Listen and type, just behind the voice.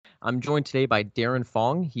I'm joined today by Darren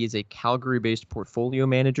Fong. He is a Calgary-based portfolio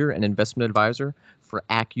manager and investment advisor for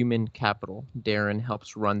Acumen Capital. Darren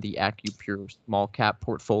helps run the AcuPure small cap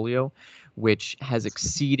portfolio, which has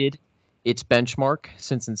exceeded its benchmark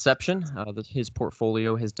since inception. His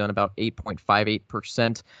portfolio has done about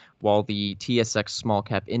 8.58%, while the TSX small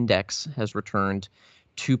cap index has returned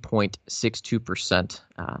 2.62%.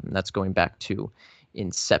 That's going back to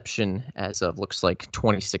inception as of looks like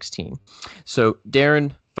 2016. So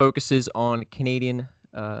Darren focuses on Canadian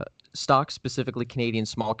stocks, specifically Canadian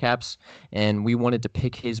small caps, and we wanted to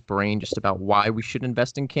pick his brain just about why we should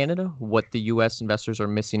invest in Canada, what the U.S. investors are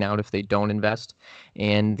missing out if they don't invest,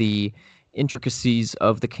 and the intricacies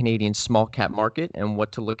of the Canadian small cap market and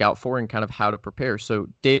what to look out for and kind of how to prepare. So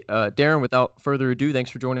Darren, without further ado,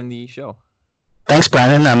 thanks for joining the show. Thanks,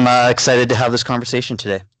 Brandon. I'm excited to have this conversation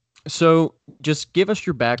today. So just give us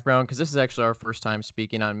your background, because this is actually our first time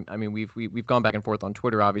speaking. I mean, we've gone back and forth on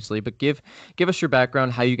Twitter, obviously, but give us your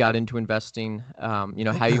background, how you got into investing, how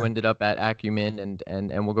you ended up at Acumen,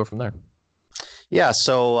 and we'll go from there. Yeah.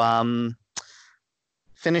 So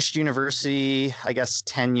finished university, I guess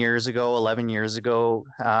 10 years ago, 11 years ago.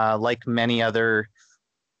 Like many other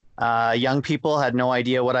young people, had no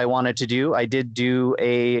idea what I wanted to do. I did do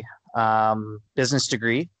a business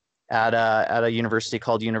degree at a university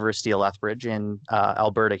called University of Lethbridge in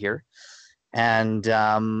Alberta here. And,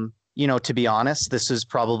 to be honest, this is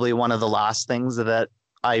probably one of the last things that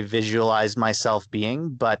I visualized myself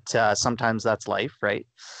being, but sometimes that's life, right?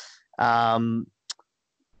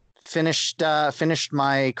 Finished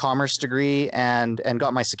my commerce degree and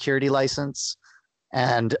got my security license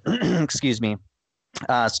and, excuse me,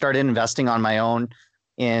 started investing on my own.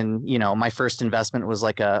 My first investment was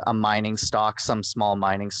like a mining stock, some small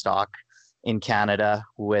mining stock in Canada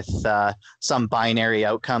with some binary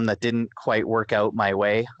outcome that didn't quite work out my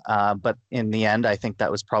way. But in the end, I think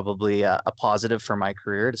that was probably a positive for my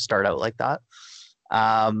career to start out like that.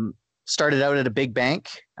 Started out at a big bank,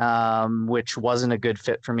 which wasn't a good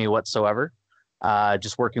fit for me whatsoever.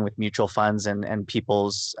 Just working with mutual funds and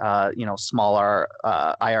people's, smaller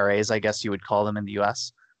IRAs, I guess you would call them in the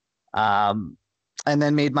US. And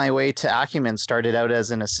then made my way to Acumen, started out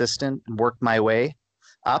as an assistant, worked my way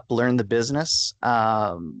up, learned the business,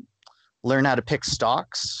 learned how to pick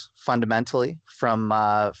stocks fundamentally from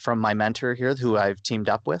my mentor here, who I've teamed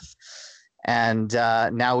up with. And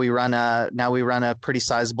now we run a pretty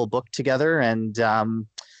sizable book together, and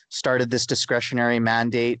started this discretionary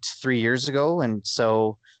mandate 3 years ago. And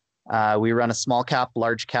so we run a small cap,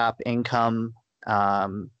 large cap, income,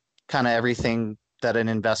 kind of everything that an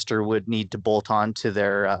investor would need to bolt on to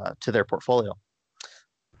their portfolio.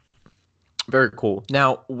 Very cool.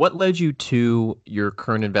 Now, what led you to your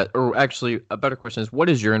current or actually a better question is, what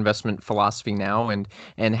is your investment philosophy now, and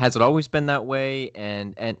has it always been that way?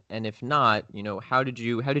 And if not, how did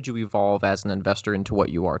you evolve as an investor into what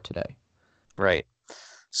you are today? Right.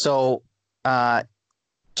 So,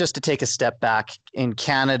 just to take a step back, in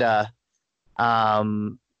Canada,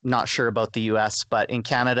 not sure about the US, but in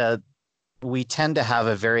Canada, we tend to have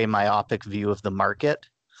a very myopic view of the market.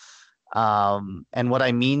 And what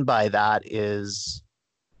I mean by that is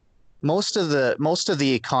most of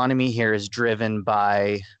the economy here is driven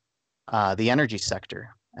by the energy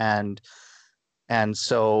sector. And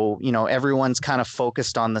so, everyone's kind of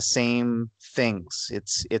focused on the same things.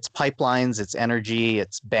 It's pipelines, it's energy,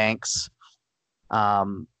 it's banks.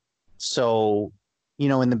 So,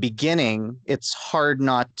 in the beginning, it's hard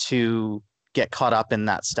not to get caught up in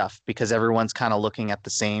that stuff because everyone's kind of looking at the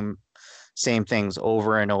same things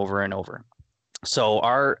over and over and over. So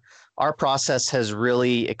our process has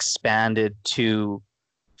really expanded to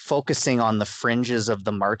focusing on the fringes of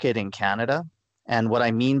the market in Canada. And what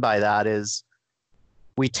I mean by that is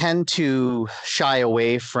we tend to shy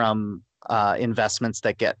away from investments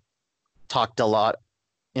that get talked a lot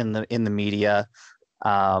in the media.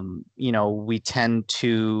 We tend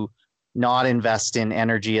to not invest in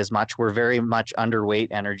energy as much. We're very much underweight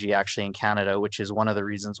energy actually in Canada, which is one of the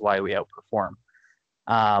reasons why we outperform.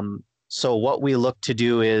 So what we look to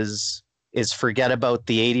do is forget about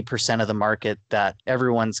the 80% of the market that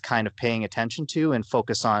everyone's kind of paying attention to and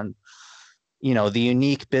focus on, the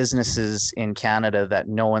unique businesses in Canada that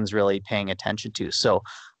no one's really paying attention to. So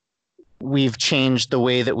we've changed the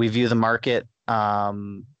way that we view the market,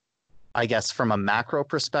 I guess, from a macro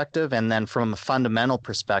perspective, and then from a fundamental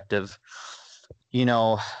perspective,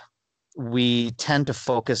 we tend to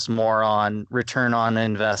focus more on return on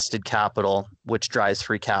invested capital, which drives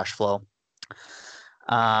free cash flow.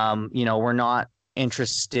 We're not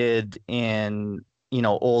interested in,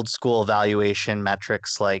 old school valuation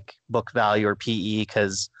metrics like book value or PE,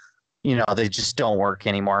 because they just don't work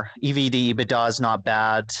anymore. EV to EBITDA is not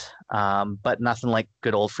bad, but nothing like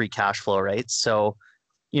good old free cash flow, right? So,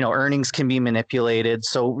 earnings can be manipulated.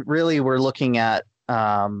 So really, we're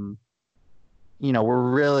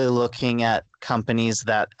really looking at companies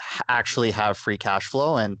that actually have free cash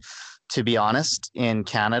flow. And to be honest, in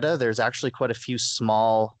Canada, there's actually quite a few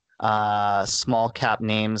small cap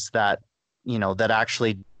names that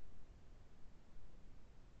actually.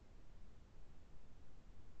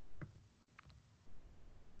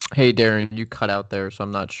 Hey Darren, you cut out there, so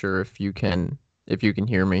I'm not sure if you can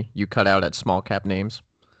hear me. You cut out at small cap names.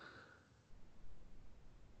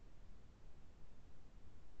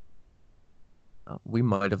 We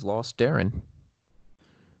might have lost Darren.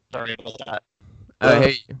 Sorry about that.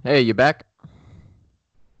 Hey, you back?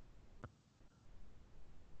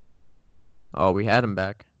 Oh, we had him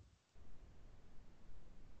back.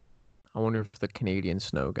 I wonder if the Canadian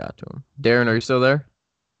snow got to him. Darren, are you still there?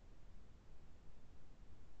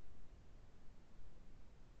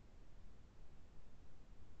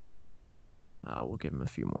 We'll give him a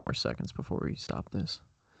few more seconds before we stop this.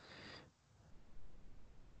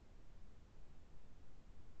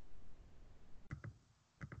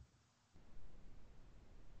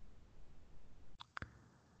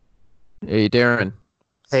 Hey, Darren.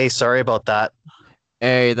 Hey, sorry about that.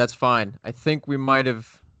 Hey, that's fine. I think we might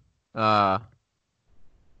have. Uh,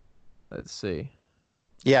 let's see.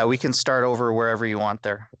 Yeah, we can start over wherever you want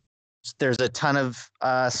there. There's a ton of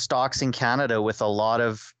stocks in Canada with a lot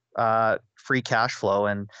of free cash flow,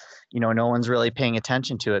 and no one's really paying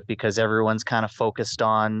attention to it because everyone's kind of focused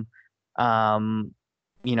on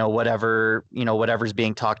whatever's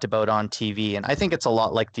being talked about on TV. And I think it's a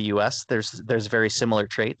lot like the US. There's very similar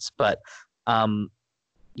traits, but um,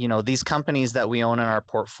 these companies that we own in our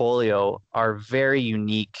portfolio are very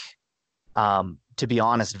unique. To be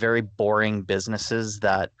honest, very boring businesses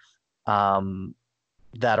um,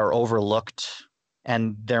 that are overlooked,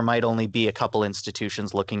 and there might only be a couple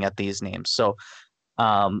institutions looking at these names. So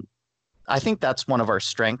um, I think that's one of our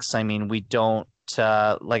strengths. I mean, we don't,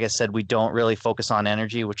 like I said, we don't really focus on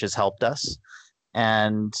energy, which has helped us.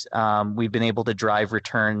 And we've been able to drive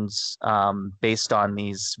returns based on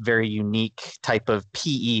these very unique type of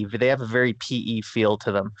PE. They have a very PE feel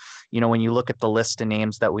to them. When you look at the list of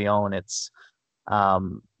names that we own,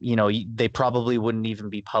 they probably wouldn't even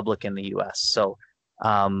be public in the US.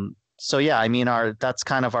 So yeah, I mean, that's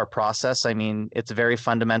kind of our process. I mean, it's very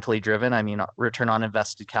fundamentally driven. I mean, return on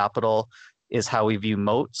invested capital is how we view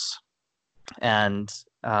moats, and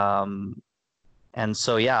um, and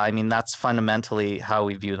so yeah, I mean, that's fundamentally how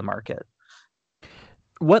we view the market.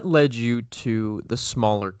 What led you to the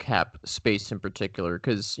smaller cap space in particular?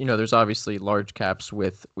 Because there's obviously large caps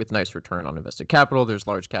with nice return on invested capital. There's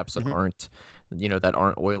large caps that Mhm.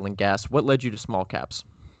 aren't oil and gas. What led you to small caps?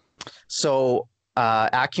 So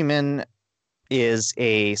Acumen is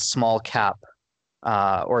a small cap,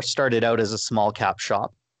 or started out as a small cap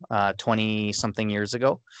shop 20 something years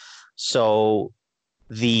ago. So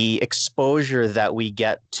the exposure that we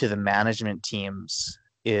get to the management teams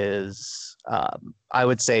is, I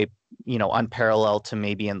would say, unparalleled to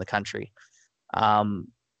maybe in the country. Um,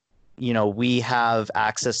 we have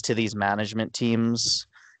access to these management teams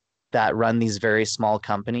that run these very small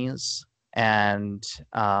companies, and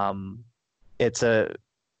it's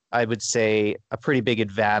I would say, a pretty big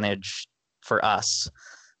advantage for us.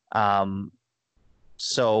 Um,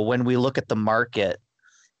 so when we look at the market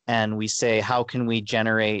and we say, how can we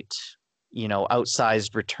generate,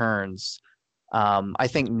 outsized returns? I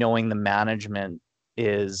think knowing the management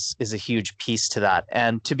is a huge piece to that.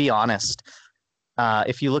 And to be honest,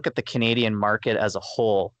 if you look at the Canadian market as a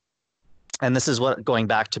whole, and this is what going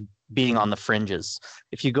back to being on the fringes.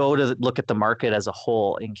 If you go to look at the market as a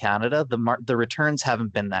whole in Canada, the returns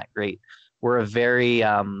haven't been that great. We're a very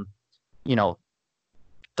you know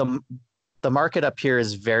the the market up here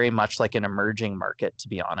is very much like an emerging market, to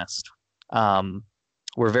be honest. Um,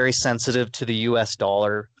 we're very sensitive to the U.S.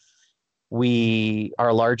 dollar.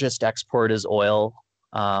 Our largest export is oil,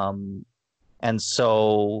 and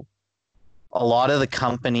so a lot of the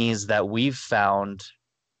companies that we've found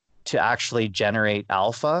to actually generate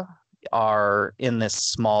alpha are in this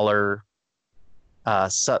smaller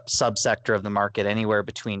subsector of the market, anywhere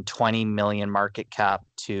between 20 million market cap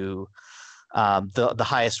to the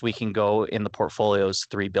highest we can go in the portfolio is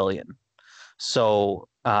 3 billion. So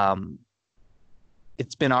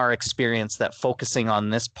it's been our experience that focusing on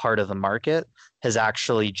this part of the market has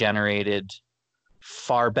actually generated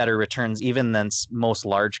far better returns even than most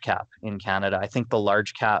large cap in Canada. I think the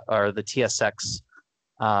large cap, or the TSX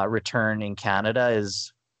return in Canada,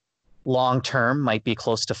 is long term might be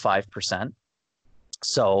close to 5%.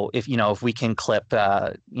 So if we can clip,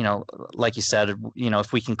 like you said,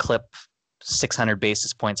 if we can clip 600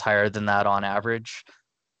 basis points higher than that on average,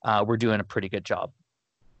 we're doing a pretty good job.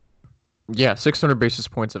 Yeah, 600 basis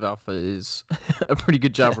points of alpha is a pretty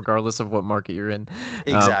good job, regardless of what market you're in.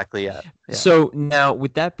 Exactly. Yeah. Yeah. So now,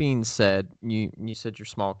 with that being said, you said your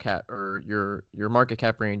small cap or your market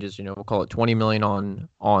cap range is, we'll call it 20 million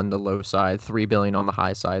on the low side, 3 billion on the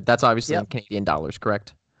high side. That's obviously in Yep. Canadian dollars,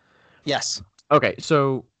 correct? Yes. Okay,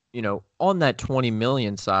 so on that 20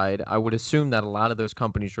 million side, I would assume that a lot of those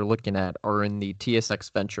companies you're looking at are in the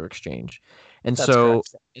TSX Venture Exchange. And That's so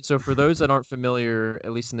correct. and so for those that aren't familiar,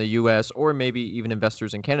 at least in the US, or maybe even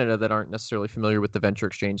investors in Canada that aren't necessarily familiar with the venture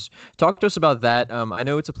exchange, talk to us about that. I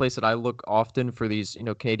know it's a place that I look often for these,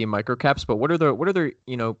 Canadian microcaps, but what are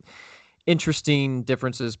the interesting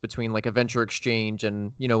differences between like a venture exchange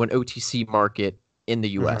and, an OTC market in the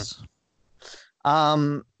Hmm. US?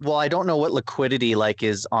 Well, I don't know what liquidity like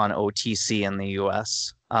is on OTC in the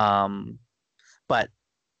US. But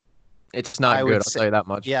It's not I good, would I'll say, tell you that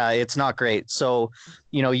much. yeah, it's not great. So,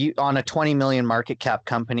 you on a 20 million market cap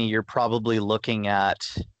company, you're probably looking at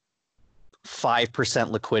 5%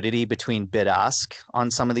 liquidity between bid ask on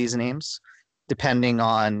some of these names, depending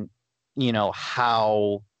on,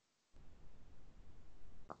 how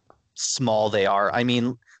small they are. I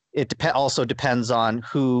mean, also depends on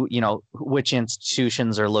who, which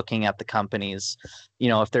institutions are looking at the companies.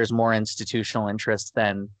 If there's more institutional interest,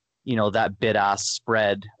 then, that bid ask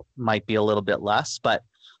spread might be a little bit less. But,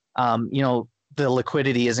 the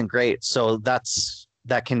liquidity isn't great. So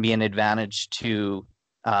that can be an advantage to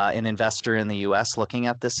an investor in the US looking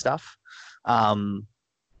at this stuff.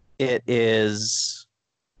 It is,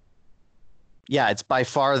 yeah, it's by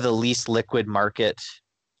far the least liquid market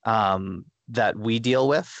that we deal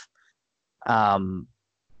with. Um,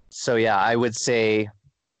 so yeah, I would say,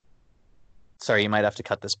 sorry, you might have to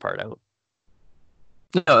cut this part out.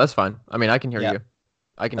 No, that's fine. I mean, I can hear Yeah. you.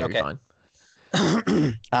 I can hear you Okay.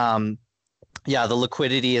 fine. Yeah, the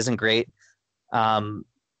liquidity isn't great. Um,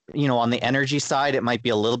 on the energy side, it might be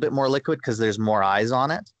a little bit more liquid because there's more eyes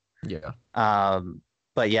on it. Yeah. Um,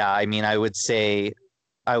 but yeah, I mean, I would say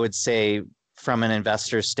from an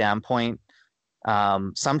investor standpoint,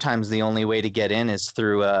 sometimes the only way to get in is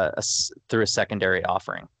through a secondary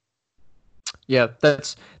offering. Yeah,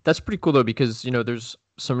 that's pretty cool though because there's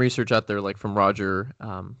some research out there like from Roger.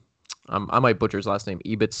 I might butcher his last name,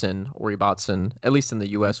 Ibbotson or Ibbotson, at least in the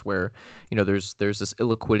Mhm. U.S., where there's this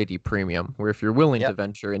illiquidity premium, where if you're willing to Yep.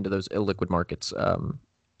 venture into those illiquid markets,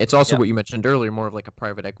 it's also Yep. what you mentioned earlier, more of like a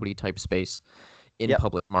private equity type space in Yep.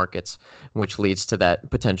 public markets, which leads to that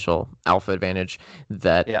potential alpha advantage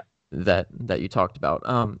that Yep. that you talked about.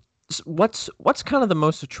 What's kind of the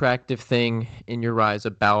most attractive thing in your eyes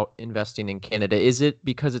about investing in Canada? Is it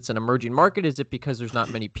because it's an emerging market? Is it because there's not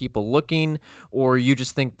many people looking, or you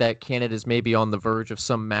just think that Canada is maybe on the verge of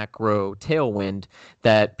some macro tailwind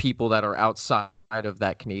that people that are outside of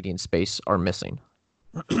that Canadian space are missing?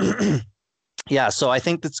 Yeah, so I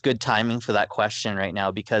think that's good timing for that question right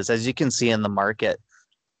now because as you can see in the market,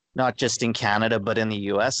 not just in Canada, but in the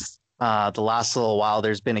US, the last little while,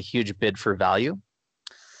 there's been a huge bid for value.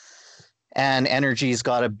 And energy's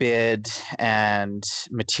got a bid, and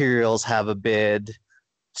materials have a bid.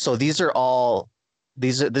 So this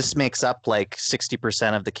makes up like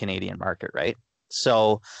 60% of the Canadian market, right?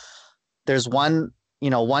 So there's one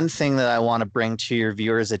thing that I want to bring to your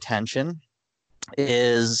viewers' attention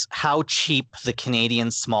is how cheap the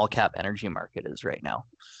Canadian small cap energy market is right now.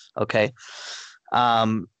 Okay.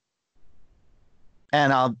 Um,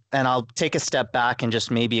 and I'll take a step back and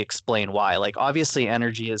just maybe explain why. Like obviously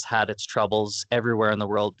energy has had its troubles everywhere in the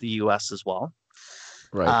world, the US as well.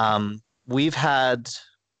 Right. We've had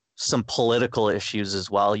some political issues as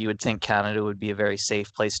well. You would think Canada would be a very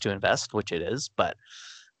safe place to invest, which it is, but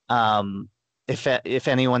um, if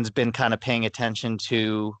anyone's been kind of paying attention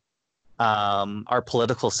to our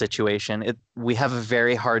political situation, we have a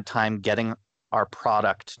very hard time getting our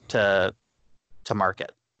product to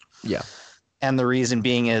market. Yeah. And the reason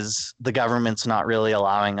being is the government's not really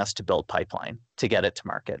allowing us to build pipeline to get it to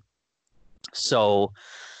market. So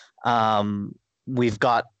um,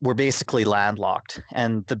 we're basically landlocked.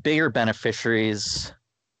 And the bigger beneficiaries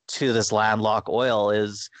to this landlocked oil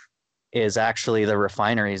is actually the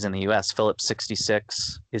refineries in the US. Phillips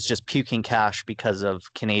 66 is just puking cash because of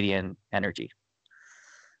Canadian energy.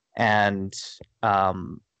 And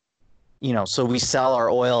so we sell our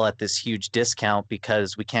oil at this huge discount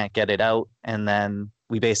because we can't get it out, and then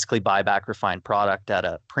we basically buy back refined product at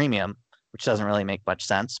a premium, which doesn't really make much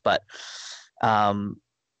sense. But um,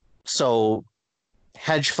 so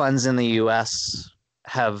hedge funds in the U.S.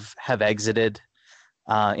 have exited.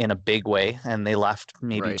 in a big way, and they left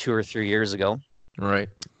maybe Right. 2 or 3 years ago. Right.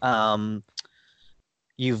 Um,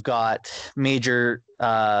 you've got major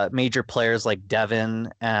players like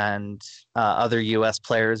Devon and other U.S.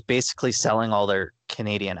 players basically selling all their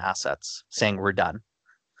Canadian assets, saying we're done.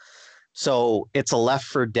 So it's a left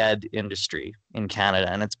for dead industry in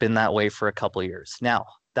Canada, and it's been that way for a couple of years. Now,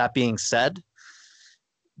 that being said,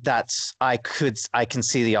 I can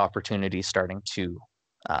see the opportunity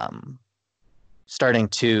um, starting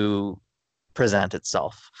to present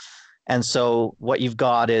itself. And so what you've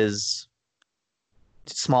got is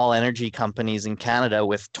small energy companies in Canada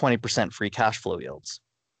with 20% free cash flow yields.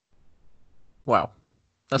 Wow.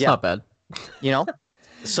 That's Yeah, not bad. you know.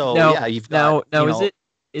 So Now, yeah, you've got, now,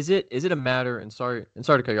 is it a matter? And sorry to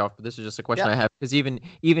cut you off, but this is just a question yeah, I have because even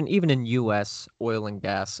in U.S. oil and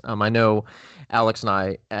gas, I know Alex and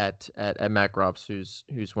I at Mac Grops,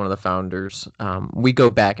 who's one of the founders, we go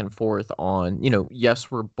back and forth on, yes,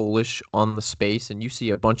 we're bullish on the space, and you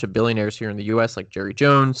see a bunch of billionaires here in the U.S. like Jerry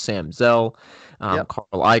Jones, Sam Zell, yep. Carl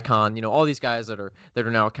Icahn, all these guys that are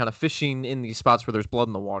now kind of fishing in these spots where there's blood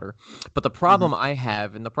in the water. But the Mm-hmm. problem I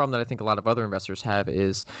have, and the problem that I think a lot of other investors have,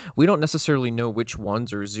 is we don't necessarily know which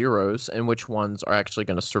ones are zeros and which ones are actually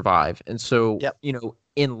going to survive. And so, Yep.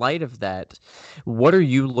 in light of that, what are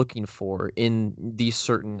you looking for in these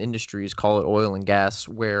certain industries, call it oil and gas,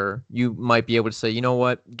 where you might be able to say, you know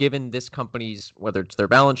what, given this company's, whether it's their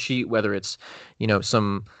balance sheet, whether it's,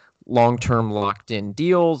 some long-term locked-in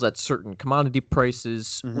deals at certain commodity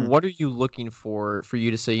prices, Mm-hmm. what are you looking for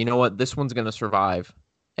you to say, you know what, this one's going to survive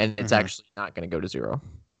and it's Mm-hmm. actually not going to go to zero?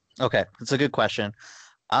 Okay, that's a good question.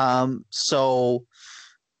 So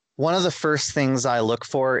one of the first things I look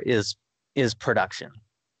for is production.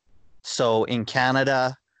 So in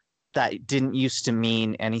Canada, that didn't used to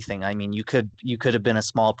mean anything. I mean, you could have been a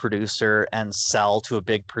small producer and sell to a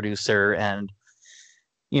big producer, and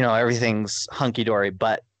everything's hunky dory.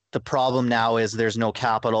 But the problem now is there's no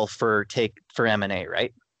capital for M&A,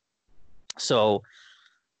 right? So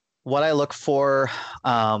what I look for,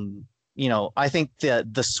 I think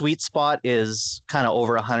the sweet spot is kind of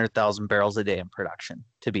over 100,000 barrels a day in production,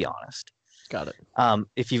 to be honest. Got it.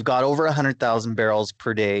 If you've got over 100,000 barrels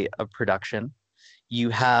per day of production, you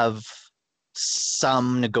have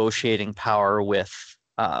some negotiating power with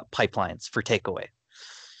pipelines for takeaway.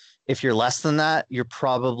 If you're less than that, you're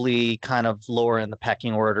probably kind of lower in the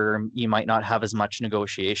pecking order. You might not have as much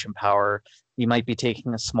negotiation power. You might be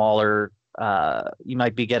taking a smaller, you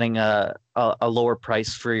might be getting a lower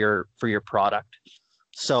price for your product.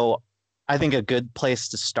 So I think a good place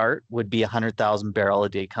to start would be 100,000 barrel a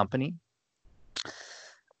day company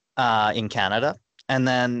in Canada. And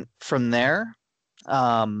then from there,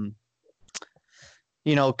 because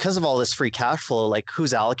of all this free cash flow, like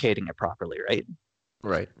who's allocating it properly, right?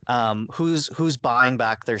 Right. Who's buying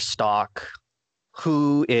back their stock?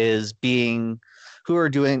 Who's doing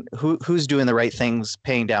the right things,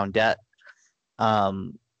 paying down debt?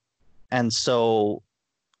 And so,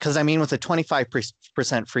 because I mean, with a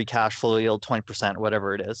 25% free cash flow yield, 20%,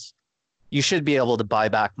 whatever it is, you should be able to buy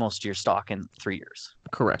back most of your stock in 3 years,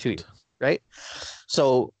 Correct. 2 years, right?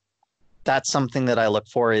 So that's something that I look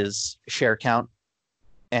for is share count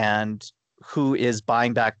and who is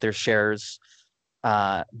buying back their shares,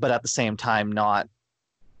 but at the same time not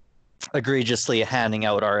egregiously handing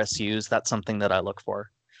out RSUs. That's something that I look for.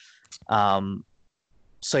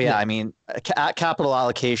 So yeah, I mean, capital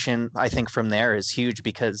allocation, I think from there is huge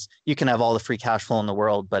because you can have all the free cash flow in the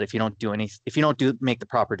world, but if you don't make the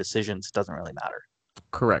proper decisions, it doesn't really matter.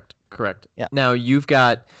 Correct. Yeah. Now you've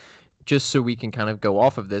got, just so we can kind of go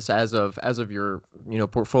off of this, as of your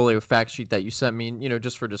portfolio fact sheet that you sent me,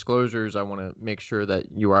 just for disclosures, I want to make sure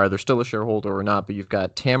that you are either still a shareholder or not. But you've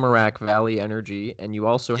got Tamarack Valley Energy, and you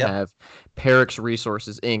also Yep. have Parex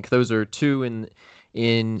Resources Inc. Those are two in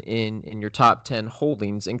your top 10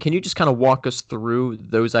 holdings. And can you just kind of walk us through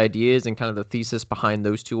those ideas and kind of the thesis behind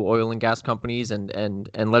those two oil and gas companies, and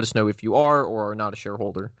let us know if you are or are not a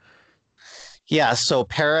shareholder? Yeah. So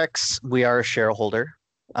Parex, we are a shareholder.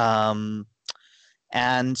 And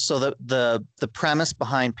so the premise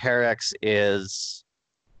behind Parex is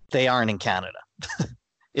they aren't in Canada.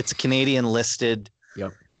 It's a Canadian listed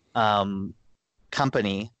Yep.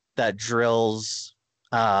 company that drills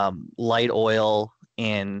light oil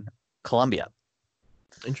in Colombia.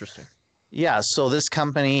 Interesting. Yeah, so this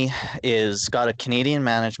company is got a Canadian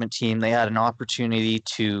management team. They had an opportunity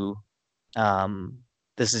to,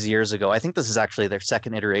 this is years ago. I think this is actually their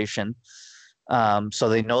second iteration. So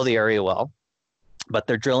they know the area well, but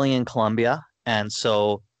they're drilling in Colombia, and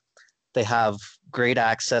so they have great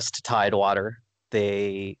access to tidewater.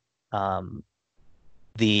 The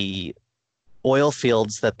oil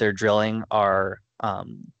fields that they're drilling are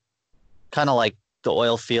kind of like the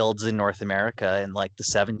oil fields in North America in like the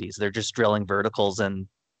 70s. They're just drilling verticals and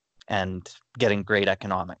getting great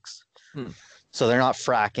economics. Hmm. So they're not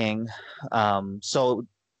fracking. So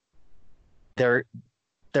they're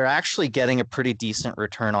they're actually getting a pretty decent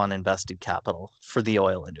return on invested capital for the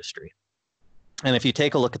oil industry. And if you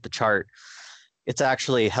take a look at the chart, it's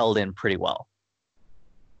actually held in pretty well.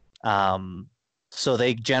 So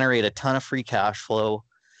they generate a ton of free cash flow.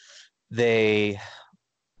 They,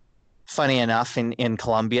 funny enough, in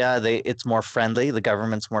Colombia, it's more friendly. The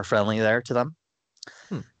government's more friendly there to them.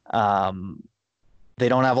 Hmm. They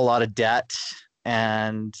don't have a lot of debt,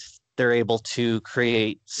 and they're able to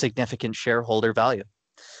create significant shareholder value.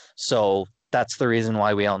 So that's the reason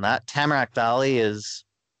why we own that. Tamarack Valley is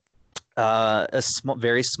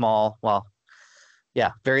very small, well,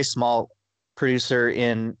 yeah, very small producer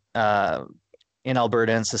in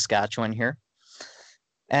Alberta and Saskatchewan here,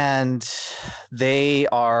 and they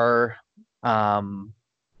are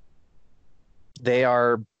they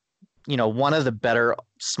are one of the better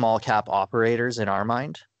small cap operators in our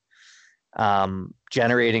mind,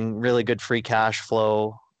 generating really good free cash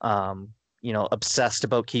flow. Obsessed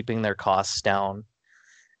about keeping their costs down,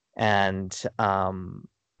 and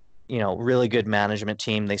really good management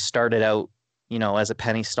team. They started out as a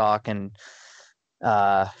penny stock, and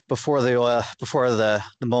before the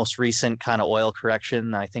most recent kind of oil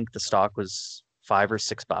correction, I think the stock was $5 or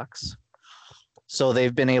 $6. So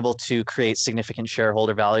they've been able to create significant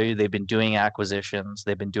shareholder value. They've been doing acquisitions.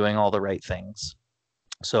 They've been doing all the right things.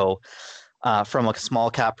 So from a small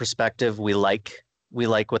cap perspective, we like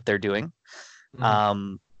what they're doing.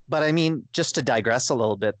 Mm-hmm. But I mean, just to digress a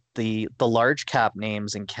little bit, the large cap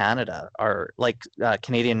names in Canada are like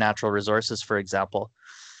Canadian Natural Resources, for example,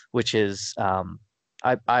 which is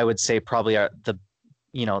I would say probably the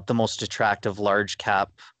most attractive large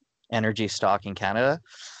cap energy stock in Canada.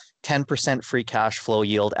 10% free cash flow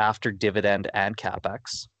yield after dividend and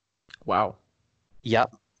capex. Wow.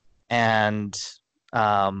 Yep. And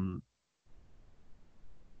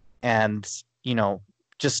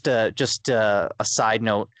just a side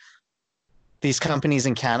note, these companies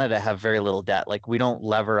in Canada have very little debt. Like, we don't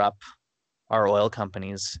lever up our oil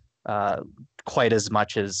companies quite as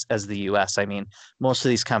much as the US. I mean, most of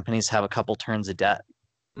these companies have a couple turns of debt.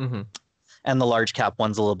 Mm-hmm. And the large cap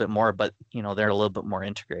one's a little bit more, but they're a little bit more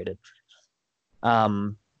integrated.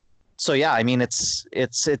 So yeah, I mean, it's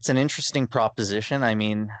an interesting proposition. I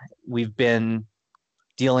mean, we've been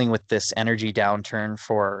dealing with this energy downturn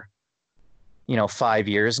for 5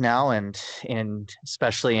 years now, and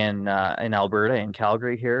especially in Alberta, in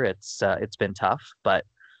Calgary here, it's been tough. But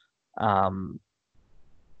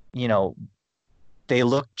they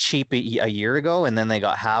looked cheap a year ago, and then they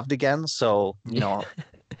got halved again. So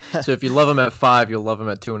So if you love them at 5, you'll love them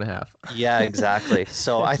at 2.5. Yeah, exactly.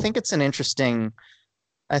 So I think it's an interesting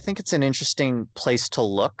place to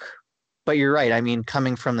look. But you're right. I mean,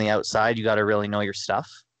 coming from the outside, you got to really know your stuff.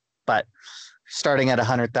 But starting at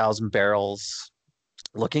 100,000 barrels,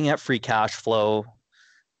 looking at free cash flow,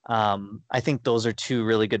 I think those are two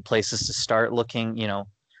really good places to start looking.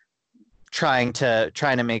 Trying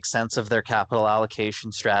to make sense of their capital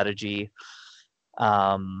allocation strategy.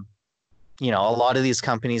 A lot of these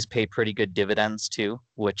companies pay pretty good dividends too,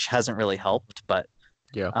 which hasn't really helped. But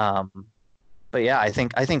yeah. But yeah, I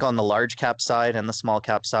think on the large cap side and the small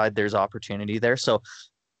cap side, there's opportunity there. So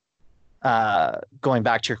going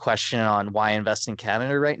back to your question on why invest in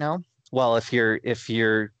Canada right now, well, if you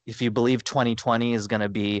believe 2020 is going to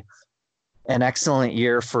be an excellent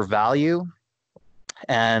year for value,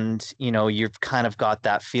 and you've kind of got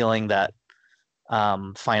that feeling that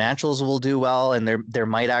financials will do well, and there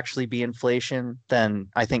might actually be inflation, then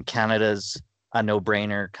I think Canada's a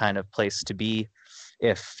no-brainer kind of place to be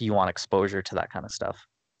if you want exposure to that kind of stuff.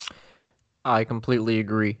 I completely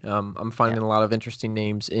agree. I'm finding a lot of interesting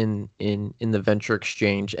names in the venture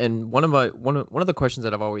exchange, and one of the questions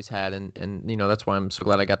that I've always had, and that's why I'm so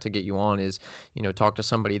glad I got to get you on, is talk to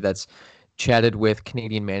somebody that's chatted with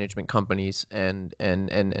Canadian management companies and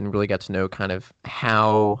really got to know kind of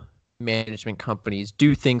how management companies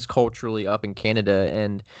do things culturally up in Canada.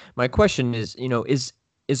 And my question is,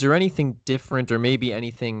 is there anything different, or maybe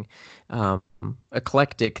anything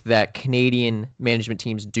eclectic, that Canadian management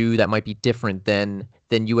teams do that might be different than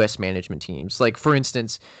U.S. management teams? Like, for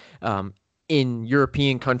instance, in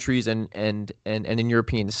European countries and in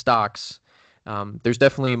European stocks, there's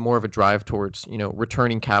definitely more of a drive towards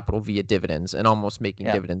returning capital via dividends and almost making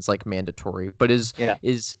dividends like mandatory. But is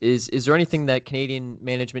there anything that Canadian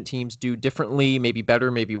management teams do differently, maybe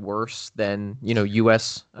better, maybe worse than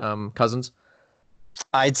U.S. cousins?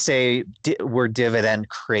 I'd say we're dividend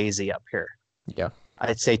crazy up here. Yeah.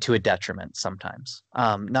 I'd say to a detriment sometimes.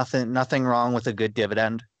 Nothing wrong with a good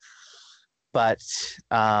dividend, but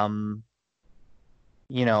um,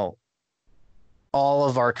 you know, all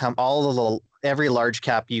of every large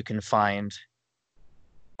cap you can find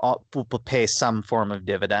will pay some form of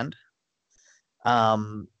dividend.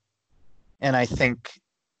 Um, and I think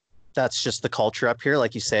that's just the culture up here,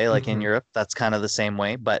 like you say, like in Europe, that's kind of the same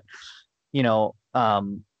way. But you know,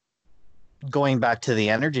 going back to the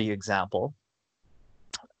energy example,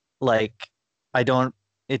 like I don't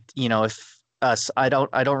it you know if us I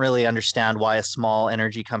don't really understand why a small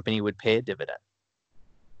energy company would pay a dividend,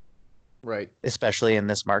 Right. especially in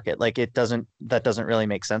this market. Like that doesn't really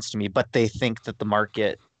make sense to me, but they think that the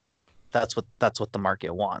market that's what the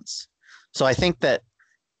market wants. So I think that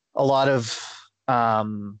a lot of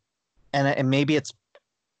um and maybe it's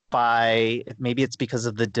because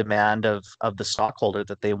of the demand of the stockholder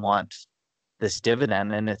that they want this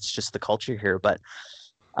dividend, and it's just the culture here. But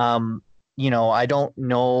um, I don't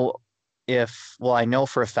know I know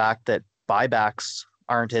for a fact that buybacks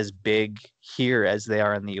aren't as big here as they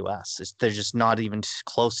are in the US. They're just not even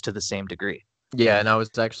close to the same degree. Yeah, and I was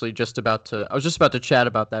just about to chat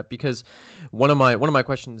about that because one of my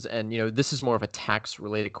questions, and this is more of a tax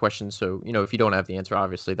related question, so if you don't have the answer,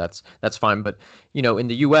 obviously that's fine. But in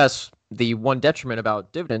the US, the one detriment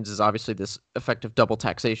about dividends is obviously this effective double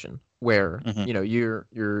taxation where Mm-hmm.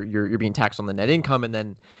 you're being taxed on the net income, and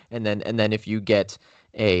then if you get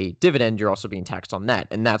a dividend, you're also being taxed on that.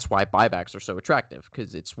 And that's why buybacks are so attractive,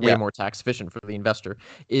 because it's way Yeah. more tax efficient for the investor.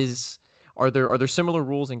 Are there similar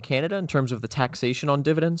rules in Canada in terms of the taxation on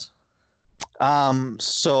dividends?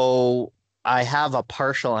 So I have a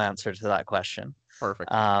partial answer to that question.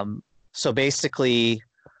 Perfect. So basically,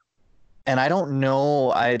 and I don't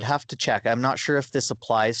know, I'd have to check. I'm not sure if this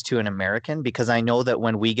applies to an American, because I know that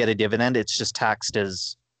when we get a dividend, it's just taxed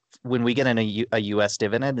as when we get a US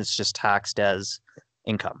dividend, it's just taxed as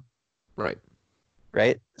income, Right.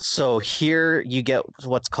 right? So here you get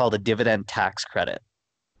what's called a dividend tax credit.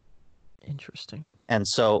 Interesting. And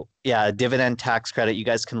so, yeah, a dividend tax credit, you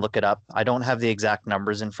guys can look it up. I don't have the exact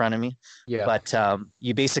numbers in front of me, Yeah. but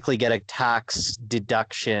you basically get a tax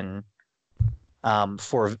deduction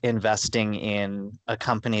for investing in a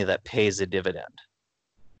company that pays a dividend.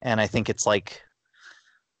 And I think it's like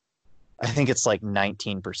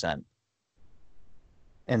 19%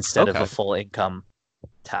 instead of a Okay. full income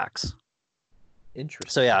tax. So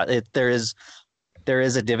Interesting. yeah, there is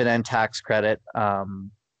a dividend tax credit,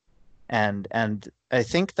 and I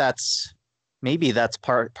think that's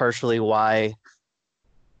partially why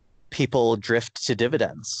people drift to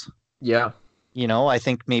dividends. Yeah. I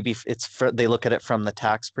think maybe they look at it from the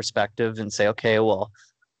tax perspective and say, okay, well,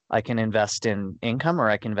 I can invest in income, or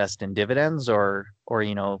I can invest in dividends, or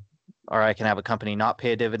I can have a company not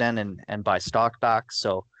pay a dividend and buy stock back.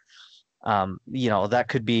 So, that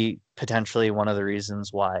could be potentially one of the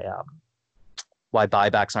reasons why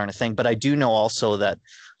buybacks aren't a thing. But I do know also that,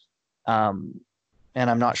 um, and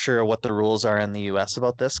I'm not sure what the rules are in the U.S.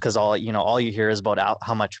 about this, because all you hear is about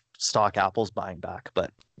how much stock Apple's buying back.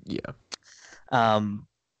 But Yeah.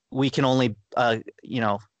 we can only, a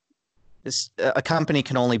company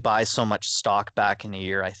can only buy so much stock back in a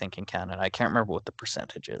year, I think, in Canada. I can't remember what the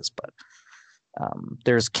percentage is, but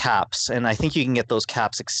there's caps, and I think you can get those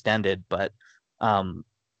caps extended, but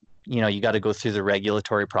you got to go through the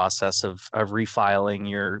regulatory process of refiling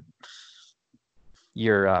your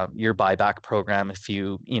buyback program if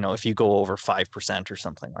you go over 5% or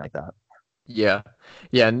something like that. Yeah.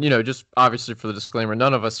 Yeah. And, just obviously for the disclaimer,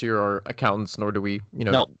 none of us here are accountants, nor do we,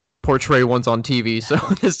 No, portray ones on TV. So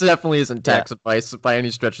this definitely isn't yeah, tax advice by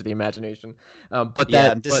any stretch of the imagination.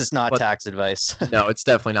 yeah, this is not tax advice. No, it's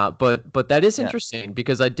definitely not. But that is Yeah, interesting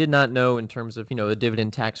because I did not know in terms of, the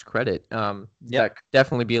dividend tax credit. yep, That could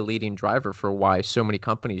definitely be a leading driver for why so many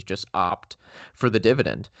companies just opt for the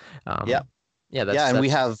dividend. yeah, Yeah, yeah, and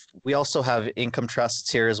that's we also have income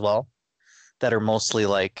trusts here as well that are mostly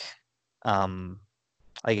like, um,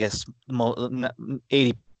 I guess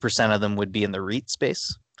 80% of them would be in the REIT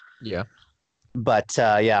space. yeah. But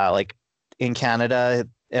yeah, like in Canada,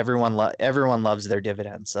 everyone loves their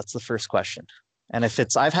dividends. That's the first question. And if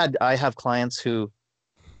it's I have clients who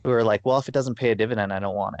are like, well, if it doesn't pay a dividend, I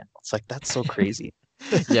don't want it. It's like, that's so crazy.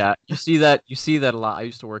 Yeah, you see that a lot. I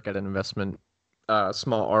used to work at an investment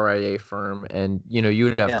small RIA firm, and you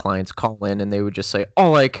would have Yeah, clients call in and they would just say,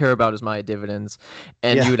 all I care about is my dividends.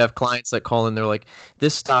 And you yeah, would have clients that call in, they're like,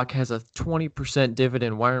 this stock has a 20%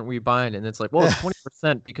 dividend, why aren't we buying it? And it's like, well, it's yeah,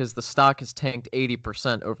 20% because the stock has tanked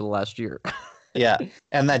 80% over the last year. Yeah.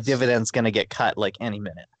 And that dividend's going to get cut like any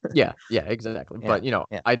minute. Yeah, yeah, exactly. Yeah. But you know,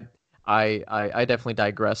 Yeah. I definitely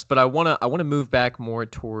digress. But I wanna move back more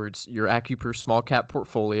towards your AccuPure small cap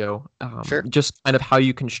portfolio. Sure. Just kind of how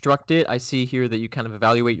you construct it. I see here that you kind of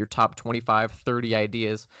evaluate your top 25, 30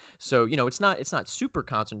 ideas. So, you know, it's not super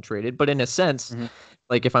concentrated, but in a sense, Hmm.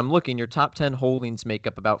 like if I'm looking, your top 10 holdings make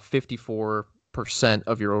up about 54%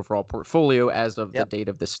 of your overall portfolio as of the Yep. date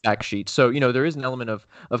of the stack sheet. So, you know, there is an element of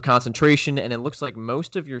concentration, and it looks like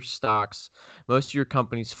most of your stocks, most of your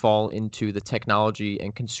companies fall into the technology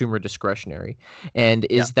and consumer discretionary. And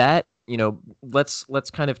Yeah. is that, you know, let's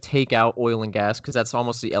kind of take out oil and gas because that's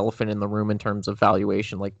almost the elephant in the room in terms of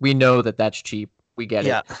valuation. Like we know that that's cheap. We get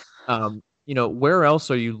Yeah. it. You know, where else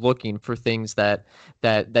are you looking for things that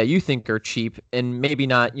you think are cheap and maybe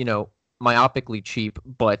not, you know, myopically cheap,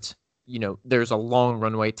 but you know, there's a long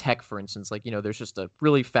runway tech, for instance, like, you know, there's just a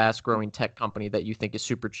really fast growing tech company that you think is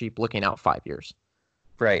super cheap looking out 5 years.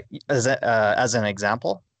 Right. As an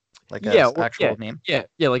example, like a Yeah, or, actual name. yeah,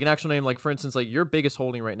 like an actual name, like for instance, like your biggest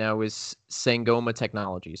holding right now is Sangoma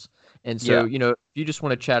Technologies. And so, Yeah. you know, if you just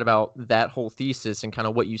want to chat about that whole thesis and kind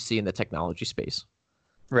of what you see in the technology space.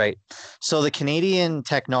 Right. So the Canadian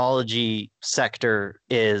technology sector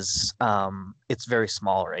is it's very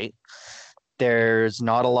small, right? There's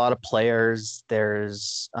not a lot of players.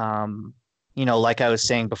 There's like I was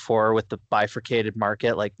saying before with the bifurcated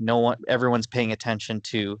market, like no one everyone's paying attention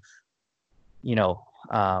to, you know,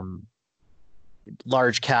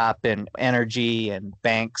 large cap and energy and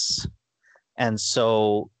banks. And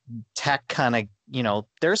so tech kind of,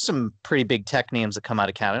 there's some pretty big tech names that come out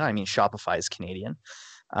of Canada. I mean, Shopify is Canadian.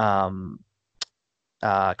 Um,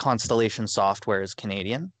 Constellation Software is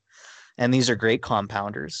Canadian, and these are great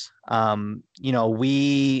compounders.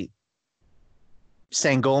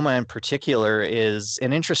 Sangoma in particular is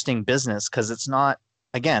an interesting business because it's not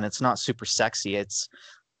super sexy.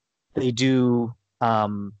 They do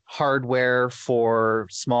hardware for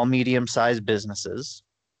small, medium-sized businesses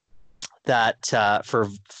that for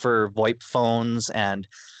VoIP phones and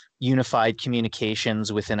unified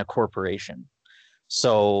communications within a corporation.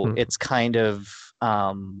 So Hmm. it's kind of,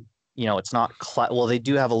 it's not well, they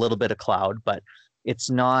do have a little bit of cloud, but it's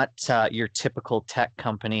not your typical tech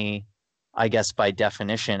company, I guess by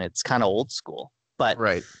definition. It's kind of old school, but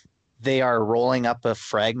Right. they are rolling up a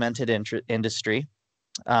fragmented industry.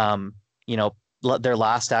 Um, you know, their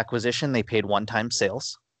last acquisition, they paid one-time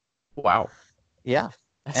sales. Wow. Yeah.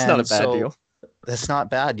 That's not a And bad so deal. that's not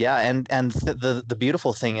bad. Yeah. And the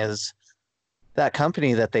beautiful thing is that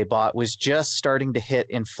company that they bought was just starting to hit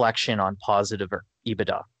inflection on positive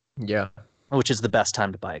EBITDA, Yeah. which is the best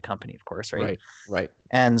time to buy a company, of course, right? Right. Right.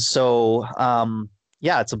 And so,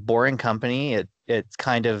 yeah, it's a boring company. It's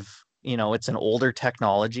kind of, it's an older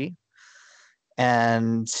technology,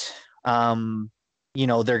 and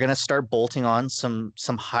they're going to start bolting on some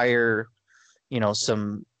higher,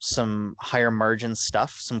 some higher margin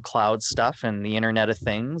stuff, some cloud stuff, and the Internet of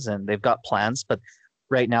Things, and they've got plans, but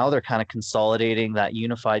right now they're kind of consolidating that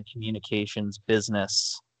unified communications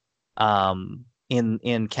business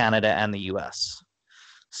in Canada and the US.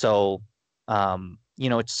 So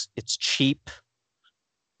it's cheap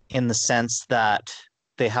in the sense that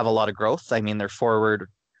they have a lot of growth. I mean, their forward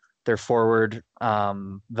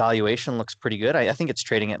valuation looks pretty good. I think it's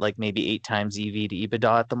trading at like maybe 8 times EV to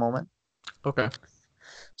EBITDA at the moment. Okay.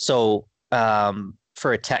 So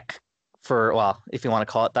for a tech, well, if you want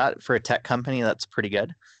to call it that, for a tech company, that's pretty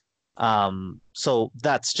good. So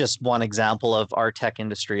that's just one example of our tech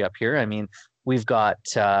industry up here. I mean, we've got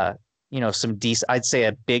some decent. I'd say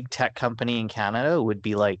a big tech company in Canada would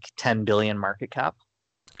be like 10 billion market cap,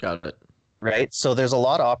 Got it. right? So there's a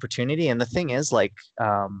lot of opportunity, and the thing is, like,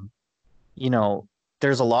 you know,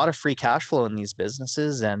 there's a lot of free cash flow in these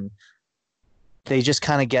businesses, and they just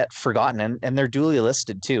kind of get forgotten, and they're duly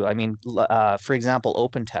listed too. I mean, for example,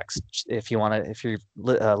 OpenText. If your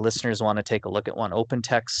listeners want to take a look at one,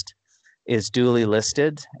 OpenText is duly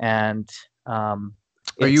listed, and Are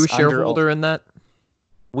you it's a under shareholder in that?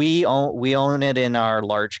 we own it in our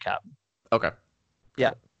large cap. Okay.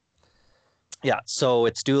 Yeah, Got it. yeah. So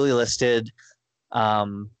it's duly listed.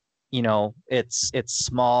 It's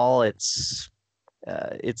small. It's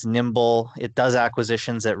nimble. It does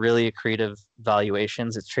acquisitions at really accretive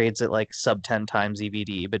valuations. It trades at like sub 10 times EV to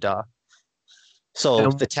EBITDA. So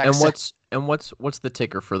And the tech and what's the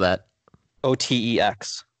ticker for that?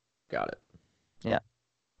 OTEX. Got it. Yeah.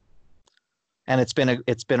 And it's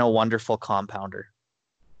been a wonderful compounder.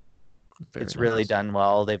 Very It's really nice. done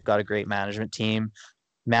well. They've got a great management team.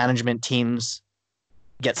 Management teams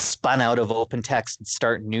get spun out of OpenText and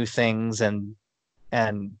start new things and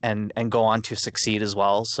go on to succeed as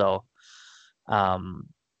well. So Um,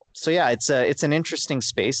 so yeah, it's an interesting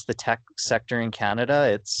space, the tech sector in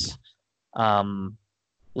Canada. It's um,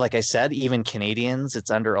 like I said, even Canadians,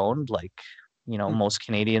 it's under owned. Like, Hmm. most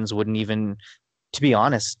Canadians wouldn't even, to be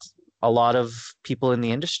honest, a lot of people in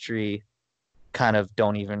the industry kind of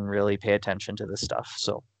don't even really pay attention to this stuff.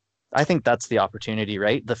 So I think that's the opportunity,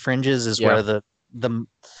 right? The fringes is Yeah. the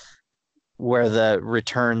where the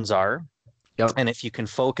returns are. Yep. And if you can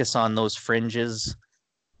focus on those fringes,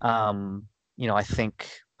 um, I think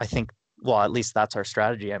well, at least that's our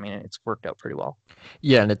strategy. I mean, it's worked out pretty well.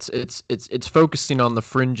 Yeah, and it's focusing on the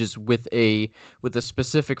fringes with a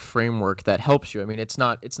specific framework that helps you. I mean, it's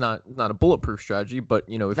not a bulletproof strategy, but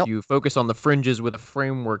if Nope. you focus on the fringes with a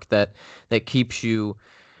framework that keeps you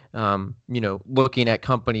looking at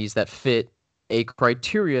companies that fit a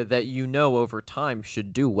criteria that over time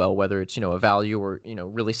should do well, whether it's a value or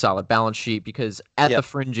really solid balance sheet, because at the Yep.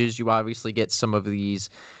 fringes you obviously get some of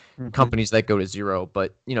these Hmm. companies that go to zero,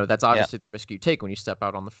 but that's Yeah. obviously the risk you take when you step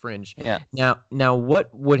out on the fringe. Yeah. Now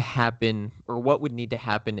what would happen, or what would need to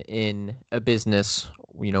happen in a business,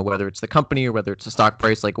 whether it's the company or whether it's the stock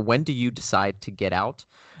price? Like, when do you decide to get out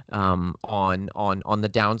on the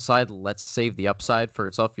downside? Let's save the upside for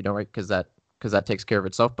itself, right? Because that takes care of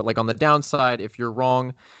itself. But like on the downside, if you're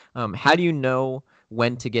wrong, how do you know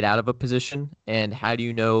when to get out of a position, and how do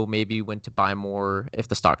you know maybe when to buy more if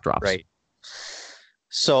the stock drops? Right.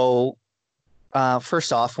 So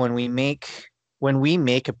first off, when we make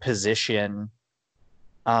a position,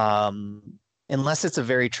 um, unless it's a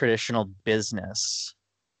very traditional business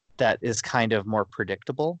that is kind of more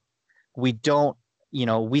predictable, we don't,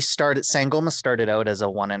 Sangoma started out as a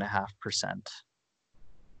 1.5%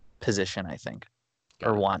 position, I think,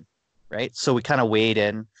 or Got it. one, right? So we kind of weighed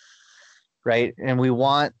in, right? And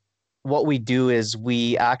what we do is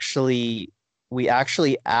we actually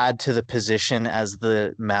add to the position as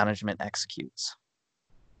the management executes.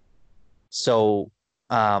 So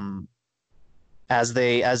um, as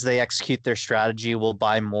they execute their strategy, we'll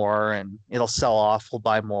buy more, and it'll sell off. We'll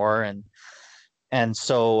buy more, and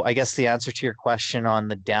so I guess the answer to your question on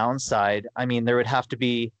the downside, I mean, there would have to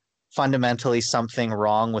be fundamentally something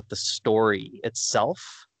wrong with the story itself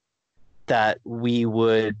that we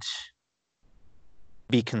would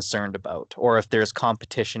be concerned about, or if there's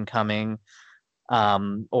competition coming,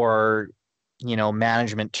 or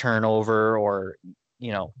management turnover, or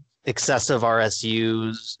excessive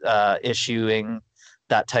RSUs issuing,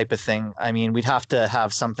 that type of thing. I mean, we'd have to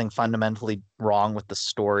have something fundamentally wrong with the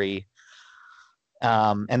story,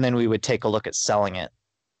 and then we would take a look at selling it.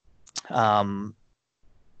 Um,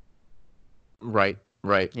 Right,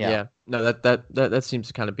 right. yeah. Yeah. No, that seems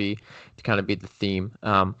to kind of be the theme.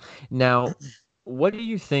 Now, what do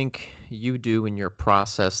you think you do in your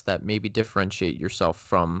process that maybe differentiate yourself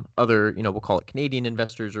from other, we'll call it Canadian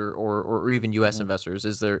investors, or even US Mhm. investors?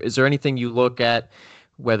 Is there anything you look at,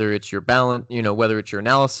 whether it's your balance, whether it's your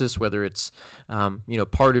analysis, whether it's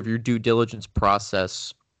part of your due diligence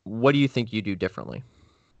process? What do you think you do differently?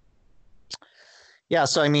 Yeah,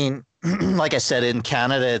 so I mean, like I said, in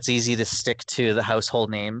Canada, it's easy to stick to the household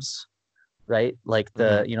names, right? Like Hmm.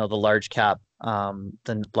 the large cap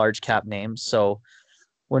names. So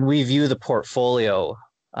when we view the portfolio,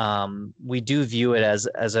 we do view it as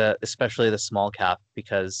a, especially the small cap,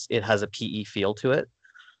 because it has a PE feel to it.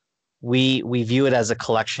 We view it as a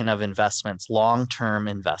collection of investments, long-term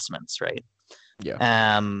investments, right?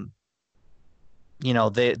 Yeah, Um,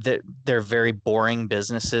 they're very boring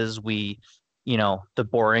businesses. The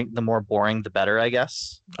more boring, the better, I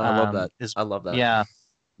guess. I love that. Is I love that. Yeah,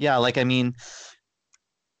 yeah. Like, I mean,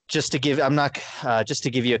 I'm not just to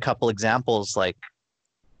give you a couple examples. Like,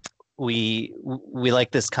 we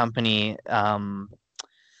like this company.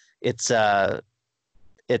 It's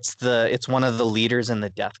it's one of the leaders in the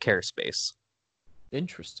death care space,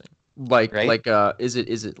 Interesting. Like right? like is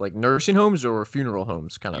it like nursing homes or funeral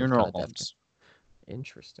homes, kind of Funeral death care? homes,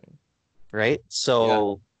 Interesting. right? Yeah.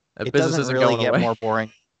 So That it business doesn't isn't really going get away. more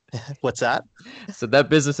boring. What's that? So that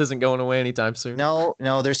business isn't going away anytime soon. No,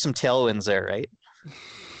 no, there's some tailwinds there, right?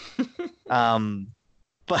 Um,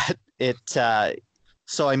 but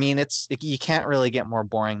so I mean, you can't really get more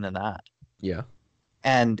boring than that. Yeah.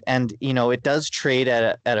 And it does trade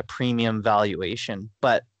at a premium valuation,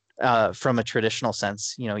 but from a traditional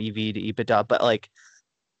sense, EV to EBITDA, but like,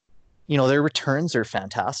 their returns are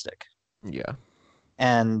fantastic. Yeah.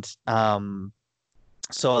 And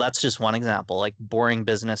so that's just one example, like boring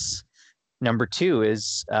business. Number two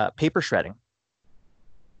is paper shredding,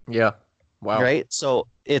 Yeah. Wow. right? So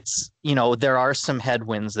there are some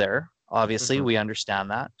headwinds there. Obviously, Hmm. we understand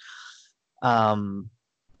that. Um,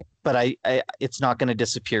 but it's not going to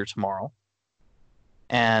disappear tomorrow.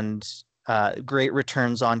 And great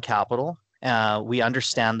returns on capital. We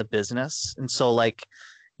understand the business, and so like,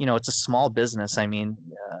 it's a small business. I mean,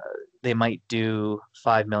 they might do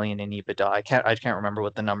 5 million in EBITDA. I can't remember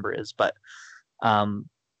what the number is, but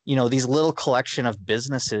these little collection of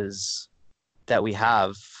businesses that we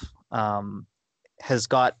have has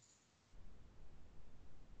got,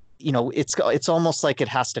 it's almost like it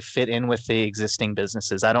has to fit in with the existing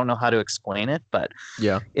businesses. I don't know how to explain it, but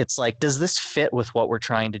Yeah. it's like, does this fit with what we're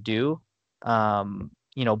trying to do?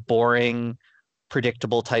 Boring,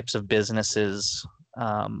 predictable types of businesses,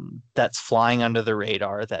 that's flying under the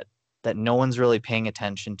radar, that no one's really paying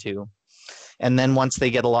attention to. And then once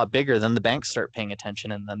they get a lot bigger, then the banks start paying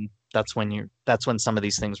attention, and then that's when some of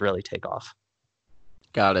these things really take off.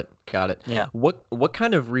 Got it. Got it. Yeah. What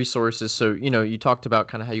kind of resources? So, you talked about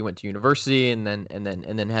kind of how you went to university and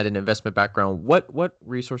then had an investment background. What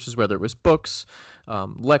resources, whether it was books,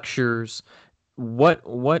 lectures,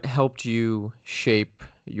 what helped you shape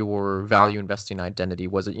your value investing identity?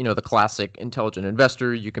 Was it, the classic intelligent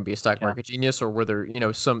investor, you can be a stock market genius, or were there,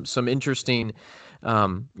 some interesting,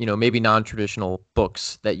 maybe non-traditional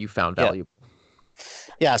books that you found valuable?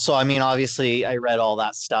 Yeah. So, I mean, obviously I read all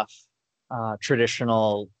that stuff,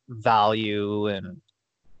 traditional value, and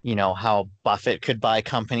how Buffett could buy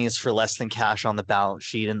companies for less than cash on the balance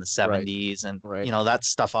sheet in the 70s. And, Right. that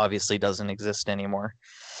stuff obviously doesn't exist anymore.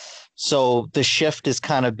 So the shift has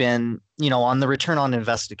kind of been, on the return on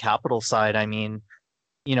invested capital side. I mean,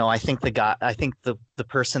 I think the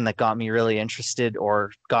person that got me really interested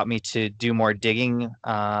or got me to do more digging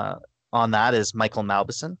on that is Michael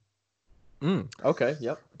Mauboussin. Okay.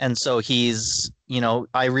 Yep. And so he's,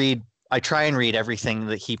 I try and read everything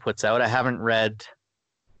that he puts out. I haven't read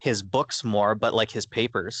his books more, but like his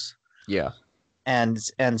papers. Yeah. And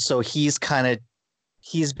so he's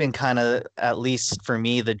been kind of, at least for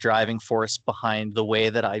me, the driving force behind the way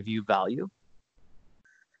that I view value.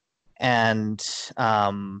 And,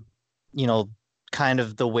 kind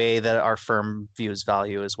of the way that our firm views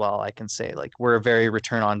value as well. I can say, like, we're a very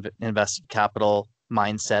return on invested capital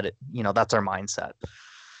mindset. That's our mindset.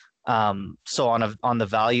 So on the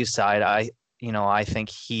value side, I think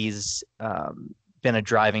he's been a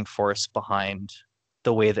driving force behind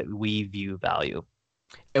the way that we view value.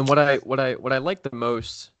 And what I like the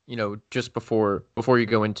most, just before you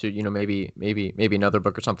go into, maybe another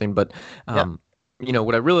book or something, but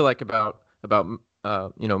what I really like about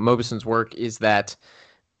Mobuson's work is that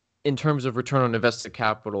in terms of return on invested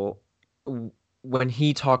capital, when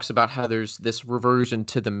he talks about how there's this reversion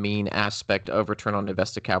to the mean aspect of return on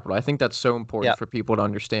invested capital, I think that's so important for people to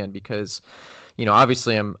understand, because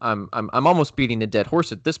obviously I'm almost beating a dead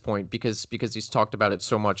horse at this point, because he's talked about it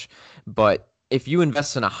so much. But if you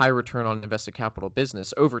invest in a high return on invested capital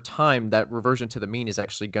business, over time, that reversion to the mean is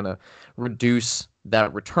actually going to reduce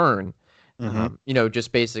that return.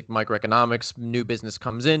 Just basic microeconomics, new business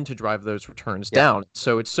comes in to drive those returns down.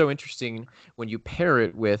 So it's so interesting when you pair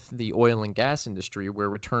it with the oil and gas industry, where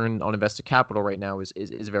return on invested capital right now is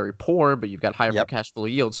very poor, but you've got higher cash flow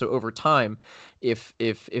yield. So over time, if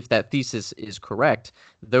that thesis is correct,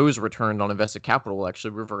 those return on invested capital will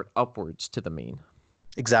actually revert upwards to the mean.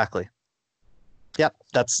 Exactly. Yep,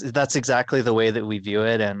 that's exactly the way that we view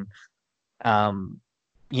it. And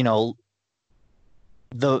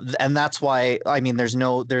and that's why, I mean, there's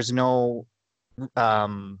no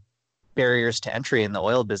barriers to entry in the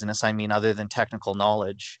oil business, I mean, other than technical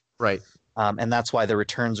knowledge. Right. And that's why the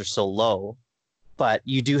returns are so low. But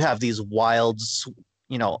you do have these wild,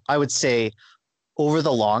 I would say, over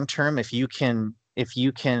the long term, if you can,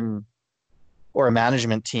 or a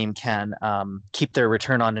management team can keep their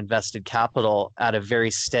return on invested capital at a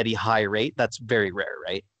very steady high rate, that's very rare,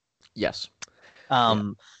 right? Yes.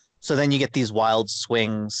 So then you get these wild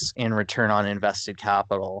swings in return on invested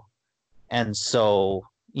capital. And so,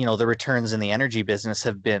 the returns in the energy business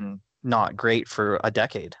have been not great for a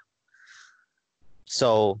decade.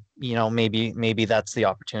 So, maybe that's the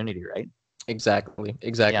opportunity, right? Exactly.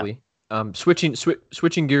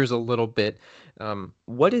 Switching gears a little bit.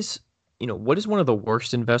 What is one of the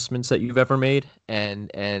worst investments that you've ever made,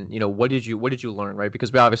 and what did you learn, right?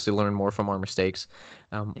 Because we obviously learn more from our mistakes.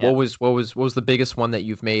 What was the biggest one that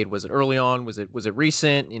you've made? Was it early on? Was it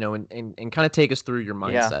recent? And kind of take us through your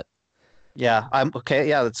mindset. Yeah. I'm okay.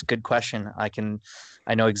 Yeah, that's a good question. I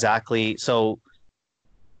know exactly. So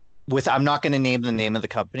I'm not going to name the name of the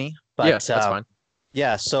company, but yeah, that's fine.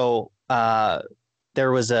 Yeah. So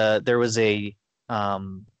there was a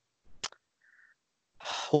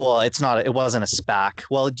well, it wasn't a SPAC.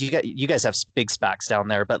 Well, you guys have big SPACs down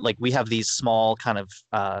there, but like, we have these small kind of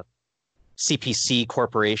CPC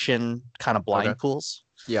corporation kind of blind pools.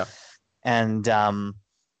 Yeah. And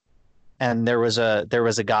and there was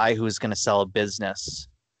a guy who was going to sell a business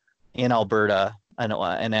in Alberta,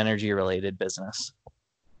 an energy related business,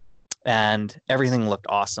 and everything looked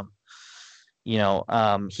awesome.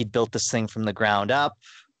 He built this thing from the ground up.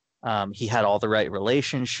 He had all the right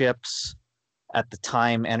relationships. At the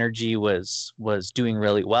time, energy was doing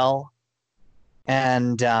really well,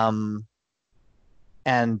 and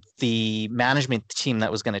the management team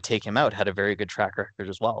that was going to take him out had a very good track record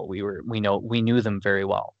as well. We knew them very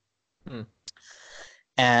well. Hmm.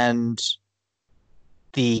 And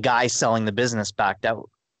the guy selling the business backed out.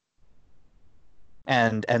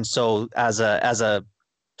 And so as a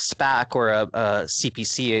SPAC or a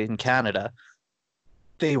CPC in Canada,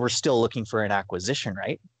 they were still looking for an acquisition,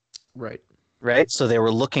 right? Right. Right. So they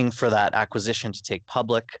were looking for that acquisition to take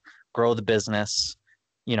public, grow the business,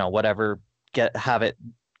 whatever, have it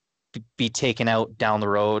be taken out down the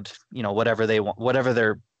road, whatever they want, whatever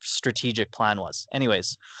their strategic plan was.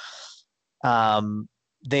 Anyways,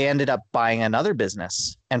 they ended up buying another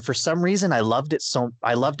business, and for some reason I loved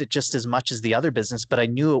it just as much as the other business, but I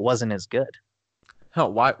knew it wasn't as good.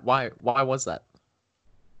 Hell, why was that?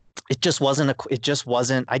 It just wasn't.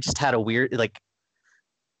 I just had a weird, like,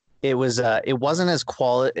 it wasn't as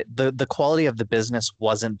quality, the quality of the business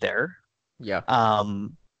wasn't there. Yeah.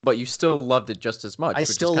 um But you still loved it just as much, I which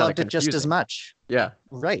is still kind of loved it just as confusing. much. Yeah.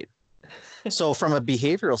 Right. So from a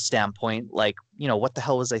behavioral standpoint, like, what the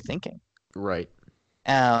hell was I thinking? Right.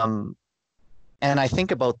 um and I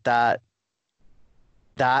think about that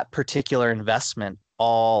particular investment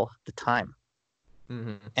all the time,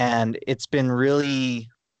 Hmm. and it's been really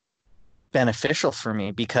beneficial for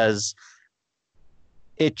me because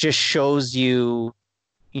it just shows you,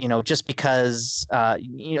 just because,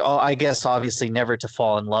 I guess obviously never to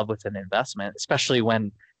fall in love with an investment, especially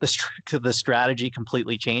when the strategy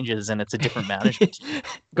completely changes and it's a different management team. Like,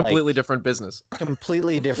 Completely different business.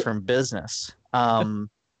 completely different business.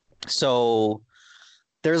 So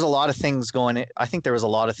there's a lot of things I think there was a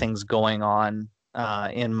lot of things going on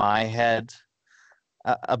in my head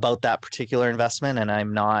about that particular investment, and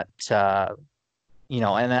I'm not, and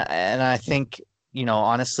I think,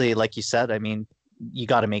 honestly, like you said, I mean, you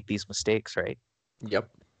got to make these mistakes, right? Yep.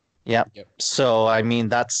 Yeah. Yep. So, I mean,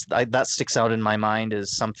 that sticks out in my mind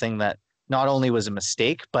as something that not only was a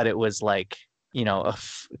mistake, but it was like, a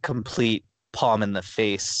complete palm in the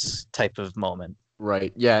face type of moment.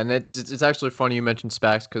 Right. Yeah, and it's actually funny you mentioned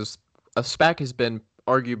SPACs because a SPAC has been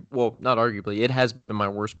well, not arguably, it has been my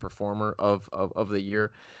worst performer of the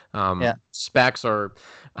year. Yeah. SPACs are.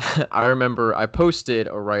 I remember I posted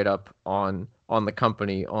a write up on the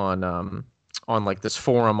company on like this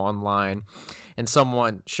forum online, and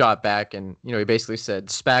someone shot back and he basically said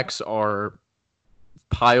SPACs are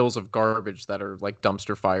piles of garbage that are like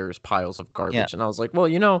dumpster fires, piles of Yeah. garbage. And I was like,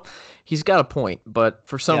 well, he's got a point, but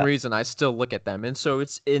for some Yeah. reason I still look at them. And so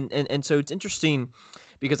it's so it's interesting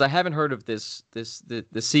because I haven't heard of the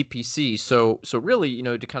CPC. So really,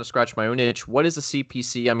 to kind of scratch my own itch, what is a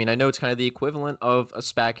CPC? I mean, I know it's kind of the equivalent of a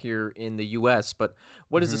SPAC here in the US, but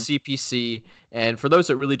what is a Hmm. CPC? And for those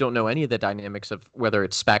that really don't know any of the dynamics of whether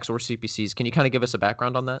it's SPACs or CPCs, can you kind of give us a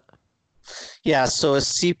background on that? Yeah. So a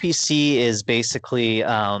CPC is basically,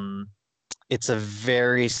 it's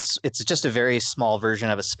just a very small version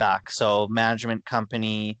of a SPAC. So management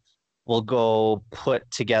company will go put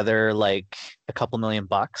together like a couple $1 million,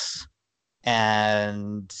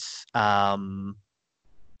 and um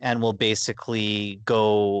and will basically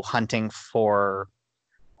go hunting for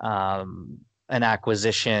an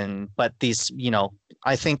acquisition. But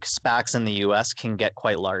I think SPACs in the US can get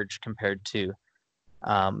quite large compared to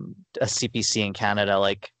a CPC in Canada.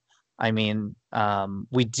 Like, I mean,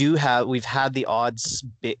 we've had the odds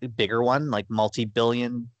bigger one, like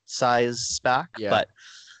multi-billion size SPAC, Yeah. but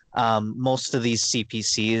most of these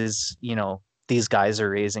CPCs, these guys are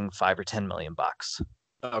raising $5 or $10 million,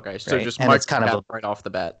 Okay, so right? just And it's micro kind of cap right off the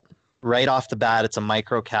bat. right off the bat, it's a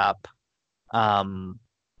micro cap. Um,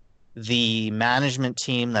 the management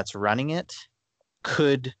team that's running it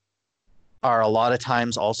could are a lot of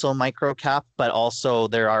times also micro cap, but also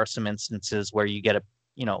there are some instances where you get a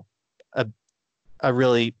a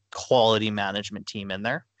really quality management team in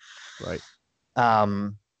there. Right.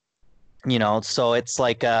 Um, so it's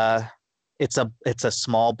like it's a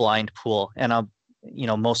small blind pool, and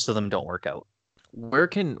most of them don't work out. Where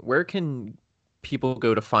can people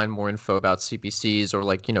go to find more info about CPCs or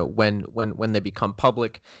like, when they become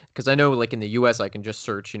public? Because I know like in the US I can just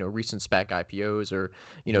search, recent SPAC IPOs or,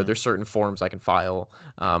 Mhm. there's certain forms I can file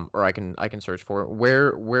or I can search for.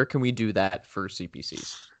 Where can we do that for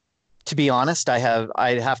CPCs? To be honest,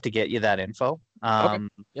 I'd have to get you that info. Okay.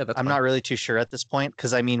 Yeah, that's I'm fine. not really too sure at this point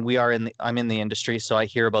because I mean I'm in the industry, so I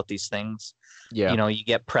hear about these things. Yeah. You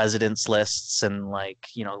get presidents lists and like,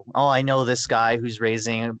 oh, I know this guy who's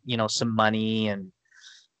raising, some money and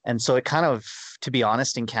so it kind of, to be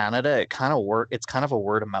honest, in Canada, it's kind of a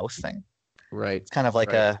word of mouth thing. Right. It's kind of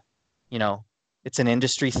like Right. you know, it's an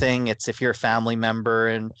industry thing. It's if you're a family member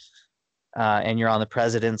and you're on the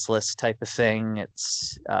president's list type of thing.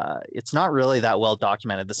 It's not really that well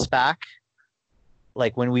documented. The SPAC,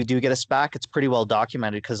 like when we do get a SPAC, it's pretty well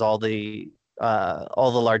documented because all the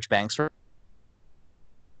large banks are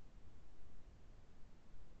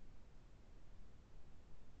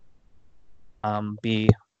be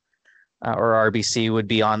or RBC would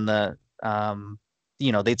be on the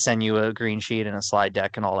they'd send you a green sheet and a slide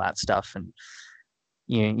deck and all that stuff, and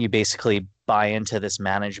you basically buy into this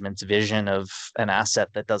management's vision of an asset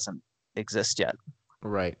that doesn't exist yet.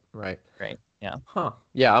 Right. Right. Right. Yeah. Huh.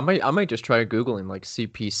 Yeah, I might just try Googling like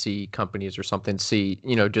CPC companies or something, see,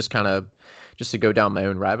 just kind of just to go down my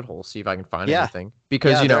own rabbit hole, see if I can find Yeah. anything.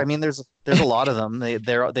 Because, Yeah. I mean, there's a lot of them.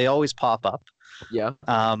 They always pop up. yeah,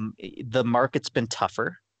 The market's been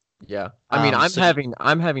tougher. yeah. I mean, I'm So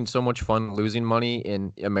having so much fun losing money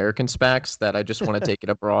in American SPACs that I just want to take it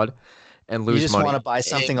abroad and you lose just want money. to buy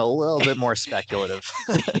something a little bit more speculative.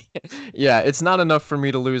 Yeah, it's not enough for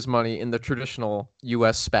me to lose money in the traditional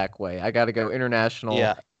US SPAC way. I got to go international,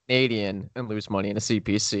 Yeah, Canadian, and lose money in a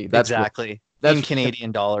CPC. exactly. In That's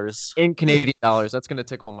Canadian dollars. in Canadian dollars. That's going to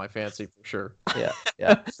tickle my fancy for sure. Yeah,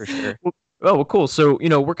 yeah, for sure. Well, cool. So,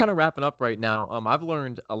 we're kind of wrapping up right now. I've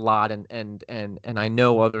learned a lot, and I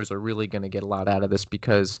know others are really going to get a lot out of this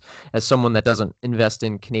because, as someone that doesn't invest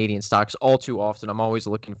in Canadian stocks all too often, I'm always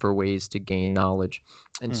looking for ways to gain knowledge.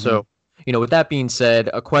 And Hmm. so, with that being said,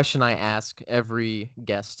 a question I ask every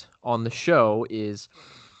guest on the show is,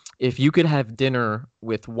 if you could have dinner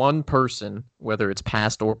with one person, whether it's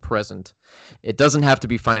past or present, it doesn't have to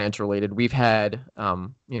be finance related. We've had,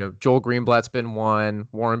 Joel Greenblatt's been one,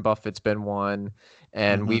 Warren Buffett's been one,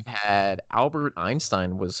 and Hmm. we've had Albert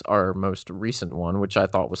Einstein was our most recent one, which I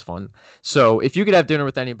thought was fun. So if you could have dinner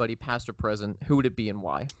with anybody, past or present, who would it be and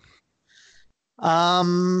why?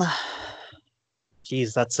 Um,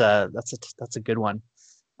 Geez, that's a good one.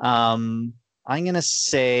 I'm gonna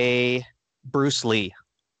say Bruce Lee.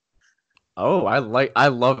 Oh, I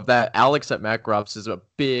love that. Alex at MacRops is a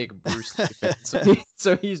big Bruce Lee fan, so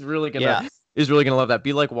Yeah, he's really gonna love that.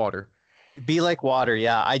 Be like water. be like water.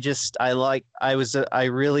 Yeah, I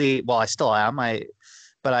really, well, I still am.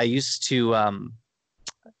 But I used to, I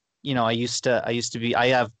used to be. I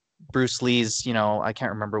have Bruce Lee's. I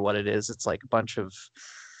can't remember what it is. It's like a bunch of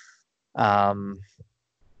um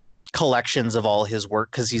collections of all his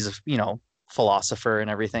work because he's a philosopher and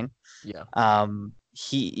everything. Yeah.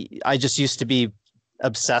 I just used to be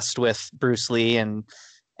obsessed with Bruce Lee, and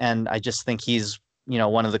I just think he's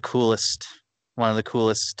one of the coolest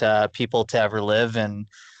people to ever live, and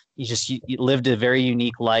he lived a very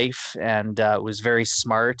unique life and was very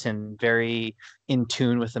smart and very in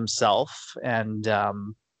tune with himself, and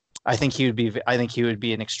I think he would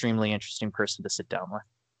be an extremely interesting person to sit down with.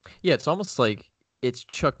 Yeah, it's almost like it's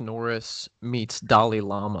Chuck Norris meets Dalai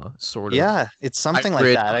Lama, sort of Yeah, it's something like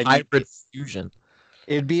hybrid that. I mean, hybrid fusion.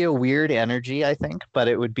 it'd be a weird energy, I think, but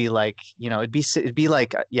it would be like, it'd be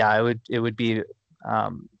like, yeah, um, it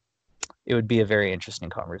would be a very interesting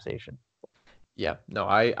conversation. Yeah, no,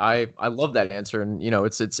 I love that answer, and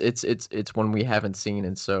it's one we haven't seen,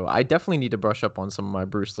 and so I definitely need to brush up on some of my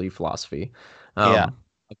Bruce Lee philosophy. Yeah,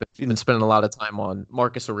 I've been spending a lot of time on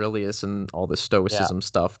Marcus Aurelius and all this yeah, Stoicism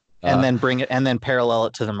stuff. and then bring it, and then parallel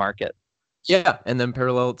it to the market. Yeah, and then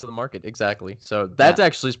parallel it to the market exactly. So Yeah, that's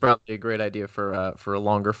actually is probably a great idea for a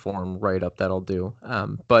longer form write up that I'll do.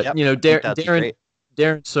 But yep, I think that'd be Darren, great.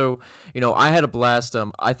 Darren. So I had a blast.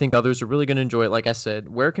 I think others are really going to enjoy it. Like I said,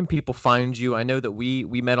 where can people find you? I know that we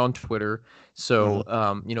met on Twitter. Mhm. So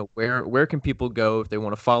where can people go if they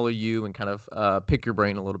want to follow you and kind of pick your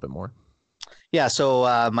brain a little bit more? Yeah,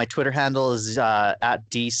 so my Twitter handle is at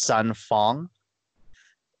dsunfong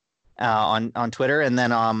on Twitter, and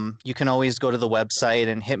then you can always go to the website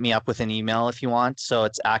and hit me up with an email if you want. So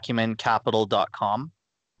it's acumencapital.com.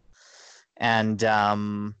 And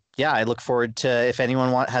yeah, I look forward to if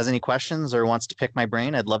anyone has any questions or wants to pick my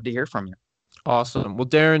brain, I'd love to hear from you. Awesome. Well,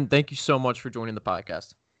 Darren, thank you so much for joining the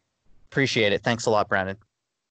podcast. Appreciate it. Thanks a lot, Brandon.